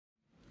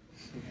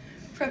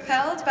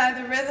Propelled by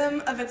the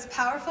rhythm of its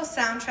powerful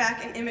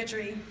soundtrack and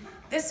imagery,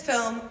 this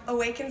film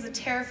awakens a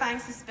terrifying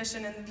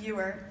suspicion in the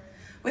viewer.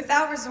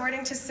 Without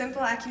resorting to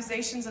simple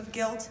accusations of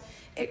guilt,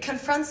 it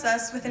confronts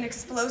us with an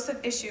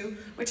explosive issue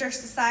which our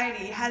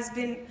society has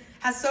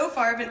so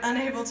far been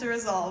unable to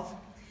resolve.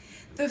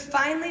 The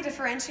finely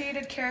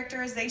differentiated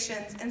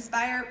characterizations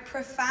inspire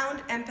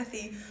profound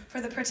empathy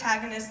for the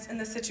protagonists and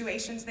the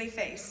situations they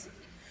face.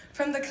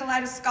 From the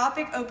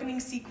kaleidoscopic opening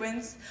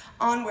sequence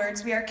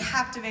onwards, we are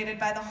captivated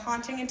by the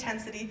haunting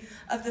intensity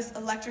of this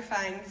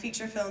electrifying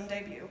feature film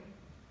debut.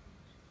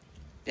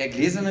 Der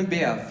Gläserne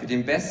Bär für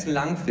den besten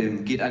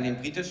Langfilm geht an den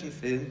britischen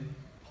Film.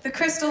 The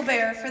Crystal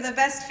Bear for the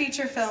best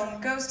feature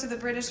film goes to the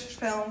British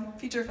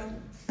feature film.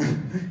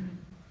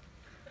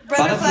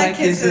 Butterfly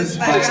Kisses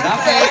by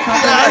Rafael.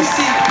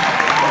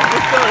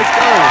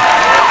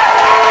 Let's go.